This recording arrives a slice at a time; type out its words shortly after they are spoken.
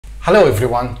Hello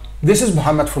everyone, this is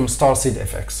Muhammad from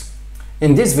StarseedFX.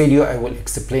 In this video I will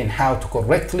explain how to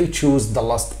correctly choose the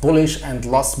last bullish and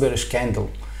last bearish candle.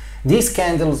 These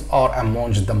candles are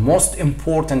among the most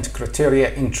important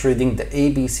criteria in trading the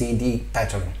ABCD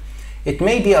pattern. It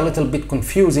may be a little bit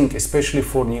confusing, especially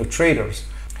for new traders,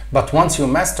 but once you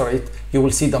master it, you will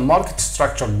see the market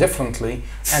structure differently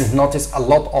and notice a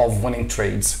lot of winning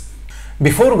trades.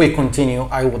 Before we continue,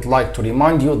 I would like to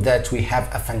remind you that we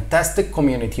have a fantastic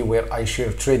community where I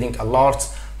share trading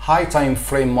alerts, high time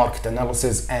frame market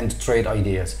analysis, and trade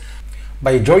ideas.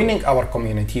 By joining our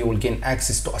community, you will gain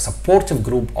access to a supportive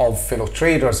group of fellow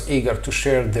traders eager to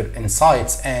share their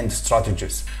insights and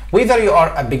strategies. Whether you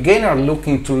are a beginner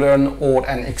looking to learn or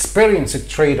an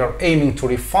experienced trader aiming to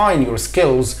refine your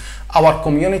skills, our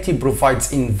community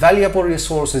provides invaluable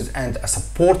resources and a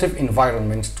supportive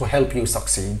environment to help you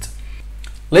succeed.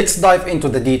 Let's dive into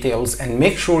the details and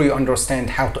make sure you understand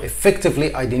how to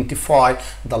effectively identify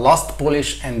the last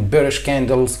bullish and bearish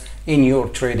candles in your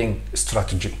trading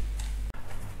strategy.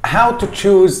 How to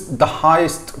choose the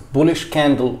highest bullish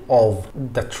candle of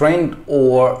the trend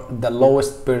or the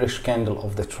lowest bearish candle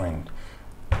of the trend.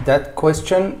 That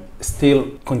question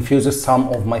still confuses some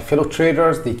of my fellow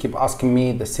traders. They keep asking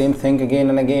me the same thing again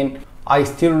and again. I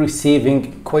still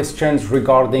receiving questions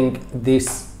regarding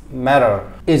this matter.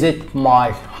 Is it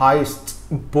my highest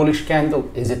bullish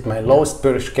candle? Is it my lowest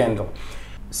bearish candle?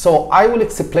 So I will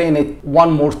explain it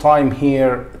one more time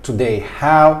here today,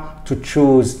 how to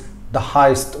choose the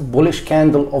highest bullish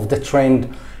candle of the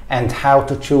trend and how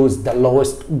to choose the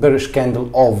lowest bearish candle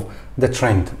of the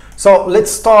trend. So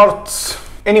let's start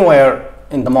anywhere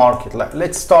in the market.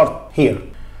 Let's start here.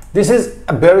 This is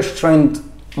a bearish trend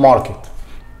market.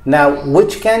 Now,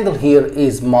 which candle here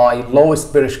is my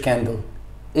lowest bearish candle?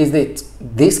 Is it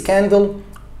this candle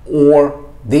or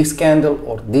this candle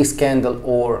or this candle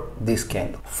or this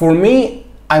candle? For me,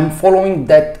 I'm following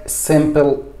that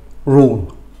simple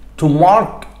rule. To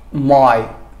mark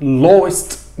my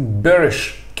lowest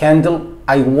bearish candle,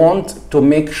 I want to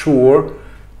make sure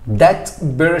that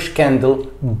bearish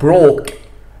candle broke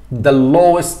the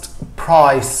lowest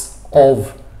price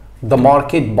of the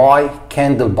market by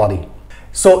candle body.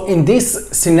 So in this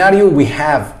scenario we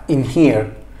have in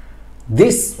here,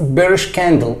 this bearish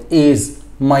candle is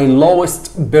my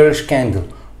lowest bearish candle.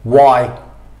 Why?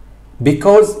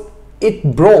 Because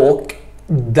it broke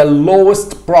the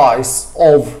lowest price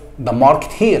of the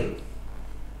market here,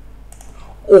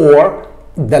 or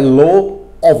the low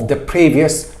of the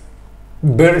previous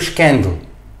bearish candle.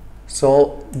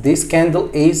 So this candle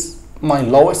is my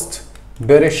lowest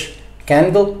bearish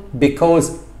candle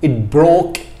because it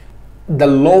broke the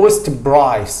lowest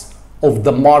price of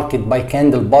the market by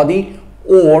candle body,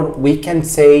 or we can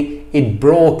say it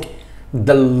broke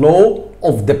the low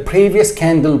of the previous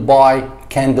candle by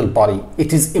candle body.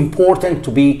 It is important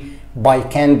to be by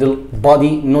candle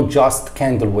body, not just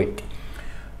candle wick,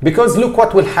 because look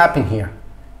what will happen here.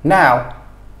 Now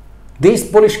this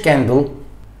bullish candle,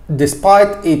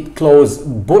 despite it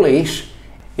closed bullish,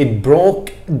 it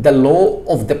broke the low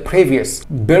of the previous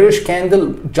bearish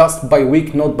candle just by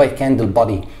wick, not by candle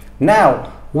body.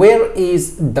 Now where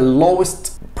is the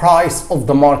lowest price of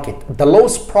the market? The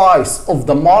lowest price of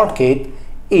the market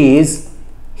is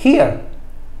here,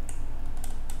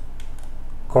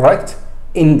 correct?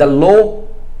 In the low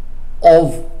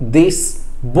of this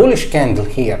bullish candle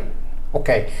here.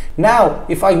 Okay, now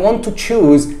if I want to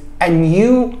choose a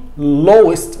new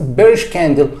lowest bearish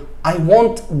candle, I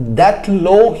want that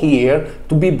low here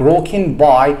to be broken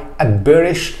by a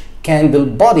bearish candle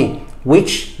body,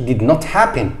 which did not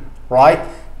happen, right?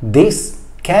 This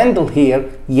candle here,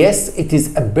 yes, it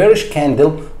is a bearish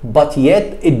candle, but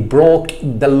yet it broke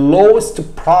the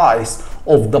lowest price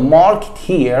of the market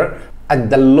here at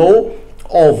the low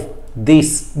of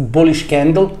this bullish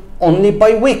candle only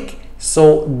by wick.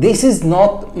 So this is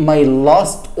not my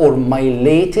last or my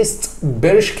latest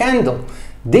bearish candle.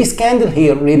 This candle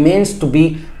here remains to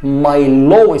be my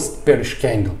lowest bearish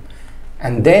candle,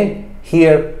 and then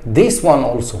here this one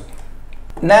also.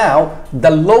 Now the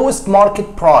lowest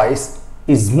market price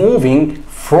is moving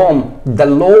from the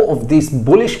low of this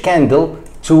bullish candle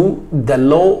to the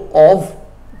low of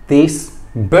this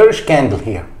bearish candle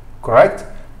here, correct?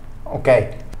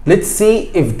 Okay, let's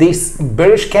see if this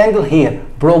bearish candle here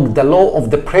broke the low of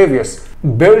the previous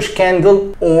bearish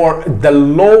candle or the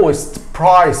lowest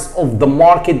price of the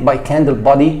market by candle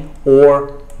body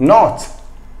or not.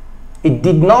 It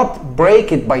did not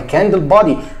break it by candle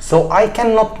body, so I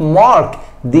cannot mark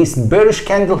this bearish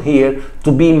candle here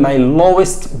to be my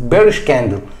lowest bearish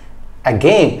candle.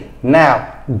 Again,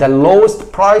 now the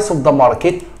lowest price of the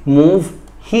market move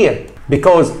here.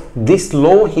 because this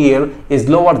low here is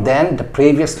lower than the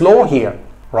previous low here,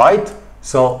 right?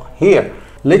 So here,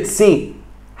 let's see,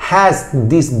 has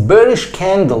this bearish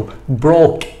candle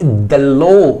broke the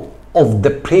low of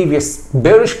the previous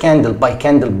bearish candle by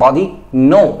candle body?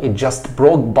 No, it just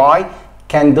broke by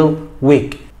candle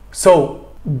wick. So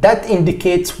that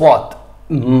indicates what?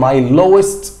 My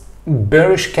lowest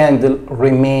bearish candle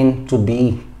remain to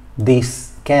be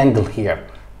this candle here.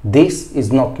 This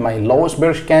is not my lowest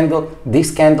bearish candle.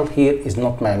 This candle here is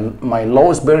not my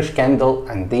lowest bearish candle,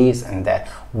 and this and that.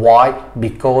 Why?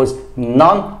 Because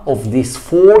none of these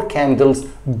four candles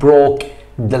broke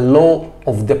the low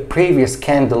of the previous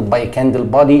candle by candle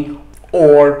body,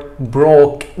 or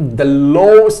broke the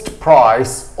lowest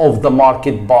price of the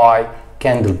market by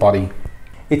candle body.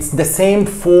 It's the same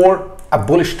for a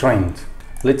bullish trend.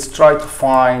 Let's try to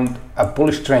find a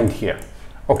bullish trend here.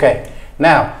 Okay,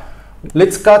 now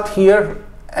let's cut here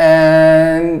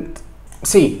and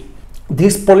see.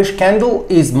 This bullish candle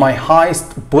is my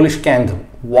highest bullish candle.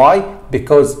 Why?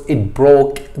 Because it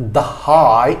broke the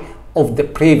high of the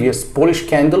previous bullish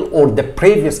candle, or the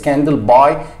previous candle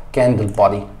by candle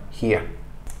body here.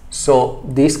 So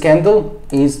this candle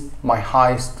is my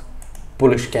highest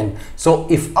bullish candle. So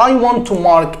if I want to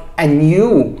mark a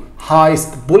new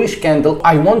highest bullish candle,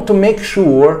 I want to make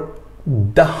sure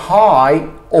the high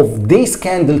of this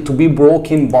candle to be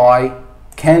broken by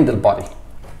candle body.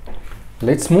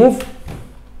 Let's move.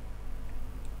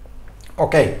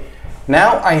 Okay,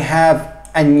 now I have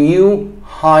a new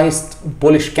highest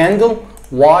bullish candle.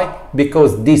 Why?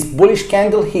 Because this bullish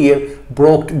candle here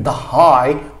broke the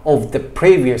high of the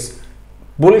previous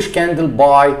bullish candle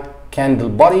by candle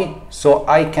body. So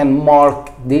I can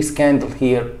mark this candle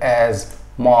here as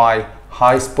my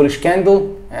highest bullish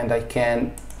candle, and I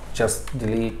can just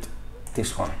delete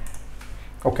this one.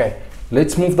 Okay,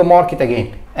 let's move the market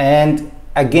again. And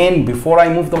again, before I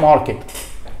move the market,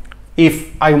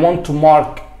 if I want to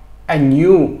mark a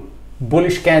new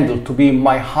bullish candle to be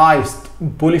my highest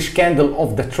bullish candle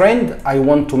of the trend, I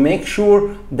want to make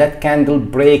sure that candle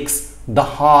breaks the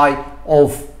high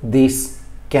of this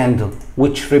candle,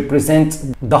 which represents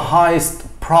the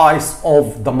highest price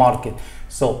of the market.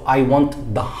 So I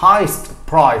want the highest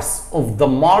price of the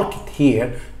market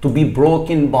here to be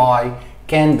broken by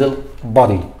candle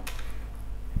body.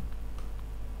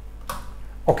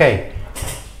 Okay,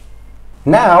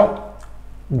 now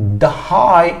the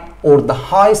high or the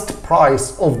highest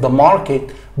price of the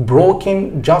market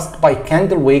broken just by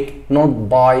candle wick, not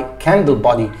by candle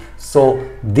body. So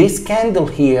this candle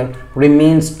here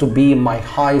remains to be my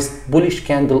highest bullish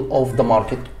candle of the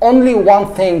market. Only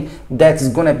one thing that's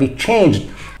gonna be changed,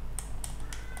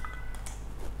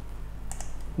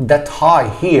 that high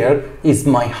here is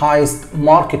my highest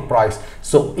market price.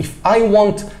 So if I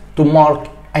want to mark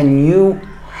a new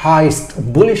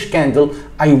highest bullish candle,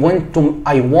 I want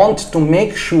to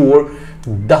make sure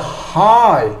the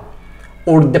high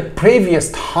or the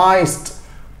previous highest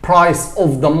price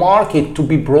of the market to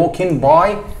be broken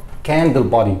by candle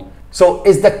body. So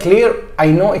is that clear? I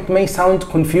know it may sound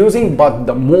confusing, but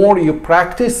the more you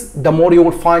practice, the more you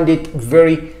will find it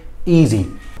very easy,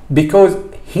 because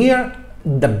here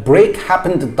the break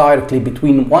happened directly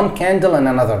between one candle and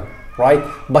another, right?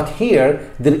 But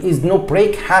here there is no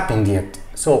break happened yet.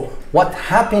 So what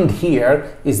happened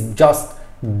here is just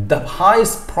the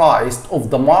highest price of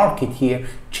the market here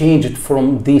changed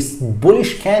from this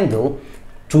bullish candle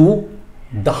to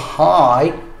the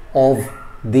high of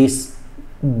this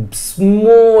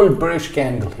small bearish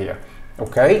candle here.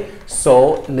 Okay,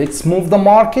 so let's move the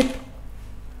market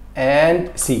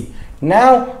and see.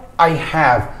 Now I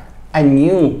have a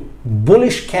new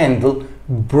bullish candle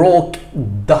broke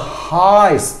the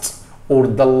highest or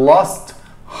the last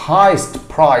highest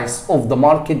price of the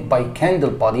market by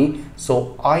candle body.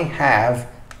 So I have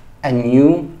a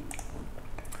new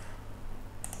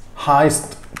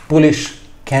highest bullish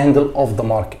candle of the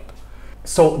market.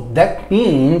 So that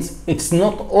means it's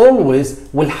not always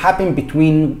will happen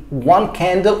between one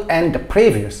candle and the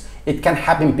previous. It can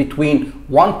happen between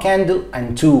one candle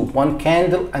and two, one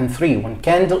candle and three, one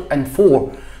candle and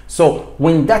four. So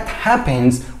when that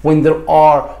happens, when there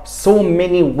are so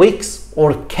many wicks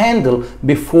or candle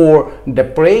before the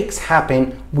breaks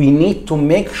happen, we need to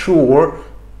make sure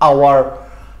our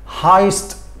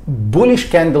highest bullish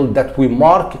candle that we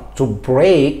mark to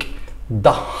break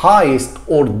the highest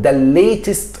or the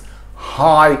latest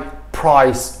high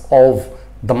price of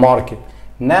the market.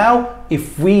 Now,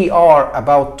 if we are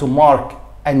about to mark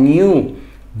a new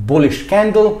bullish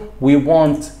candle, we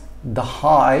want the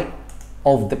high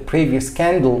of the previous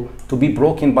candle to be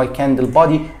broken by candle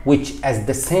body, which at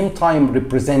the same time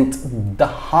represent the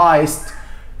highest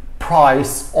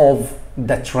price of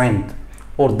the trend,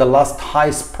 or the last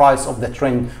highest price of the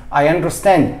trend. I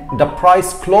understand the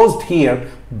price closed here,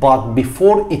 but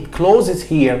before it closes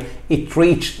here, it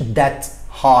reached that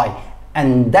high,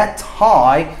 and that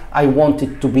high I want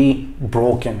it to be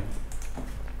broken.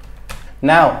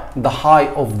 Now the high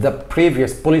of the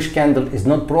previous bullish candle is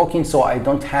not broken, so I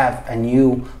don't have a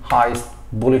new highest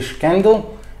bullish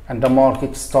candle, and the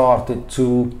market started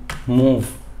to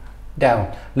move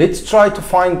down. Let's try to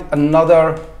find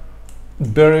another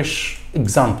bearish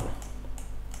example.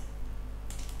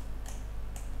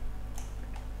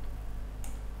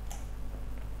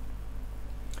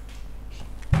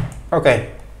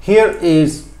 Okay, here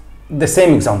is the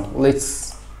same example.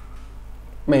 Let's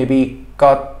maybe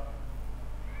cut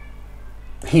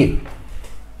here.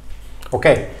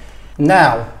 Okay,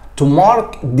 now to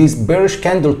mark this bearish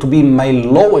candle to be my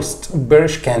lowest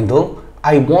bearish candle,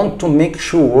 I want to make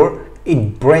sure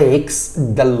it breaks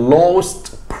the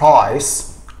lowest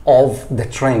price of the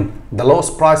trend. The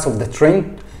lowest price of the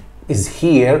trend is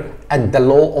here at the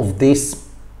low of this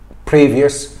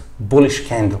previous bullish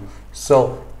candle.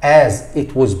 So as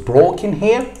it was broken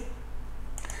here,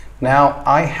 now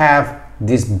I have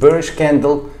this bearish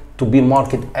candle to be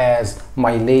marked as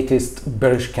my latest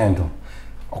bearish candle.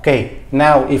 Okay,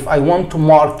 now if I want to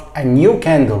mark a new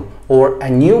candle or a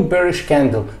new bearish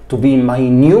candle to be my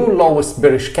new lowest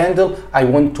bearish candle, I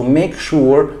want to make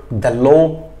sure the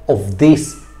low of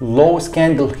this lowest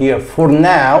candle here for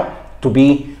now to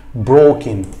be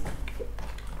broken.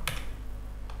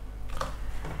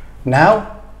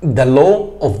 Now the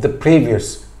low of the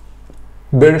previous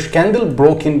bearish candle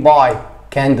broken by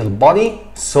candle body,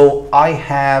 so I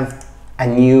have a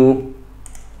new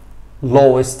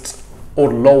lowest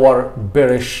or lower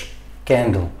bearish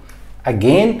candle.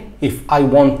 Again, if I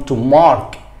want to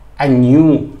mark a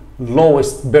new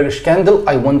lowest bearish candle,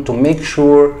 I want to make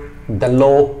sure the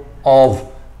low of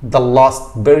the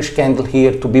last bearish candle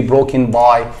here to be broken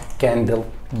by candle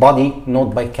body,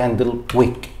 not by candle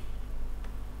wick.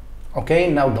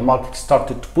 Okay, now the market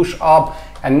started to push up,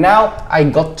 and now I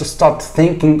got to start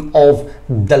thinking of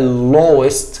the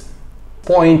lowest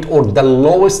point or the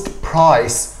lowest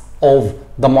price of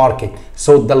the market.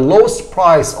 So the lowest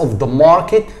price of the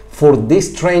market for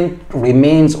this trend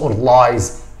remains or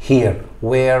lies here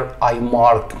where I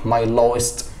mark my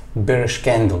lowest bearish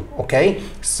candle. Okay,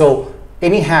 so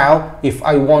anyhow, if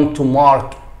I want to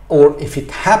mark, or if it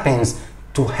happens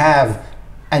to have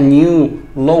a new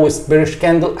lowest bearish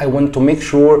candle, I want to make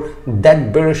sure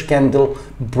that bearish candle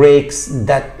breaks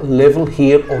that level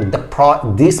here, or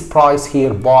this price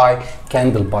here by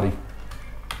candle body.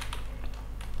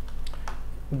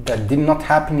 That did not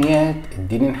happen yet. It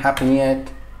didn't happen yet.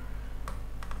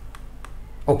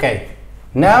 Okay,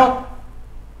 now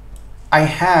I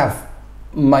have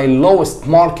my lowest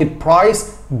market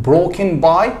price broken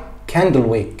by candle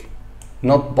wick,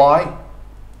 not by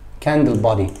candle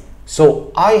body.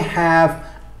 So I have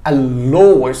a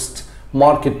lowest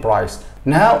market price.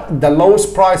 Now the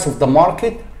lowest price of the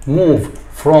market move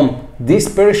from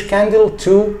this bearish candle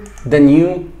to the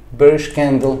new bearish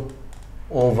candle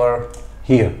over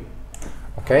here.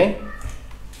 Okay,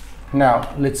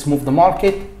 now let's move the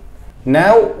market.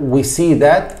 Now we see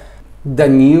that the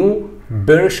new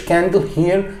bearish candle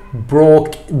here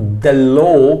broke the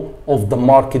low of the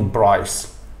market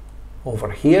price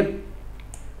over here.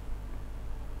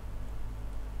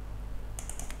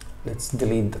 Let's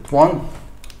delete that one.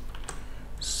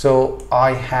 So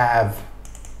I have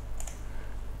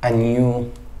a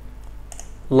new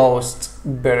lowest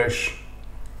bearish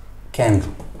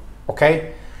candle.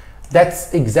 Okay,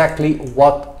 that's exactly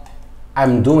what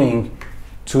I'm doing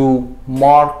to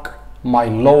mark my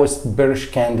lowest bearish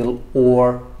candle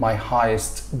or my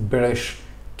highest bearish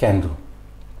candle.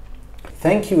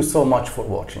 Thank you so much for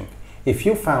watching. If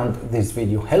you found this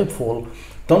video helpful,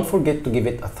 don't forget to give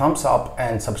it a thumbs up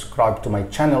and subscribe to my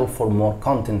channel for more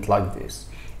content like this.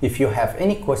 If you have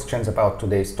any questions about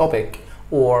today's topic,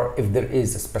 or if there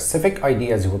is specific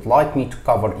ideas you would like me to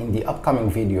cover in the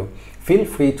upcoming video, feel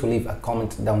free to leave a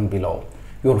comment down below.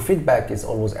 Your feedback is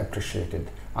always appreciated.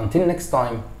 Until next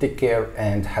time, take care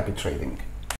and happy trading.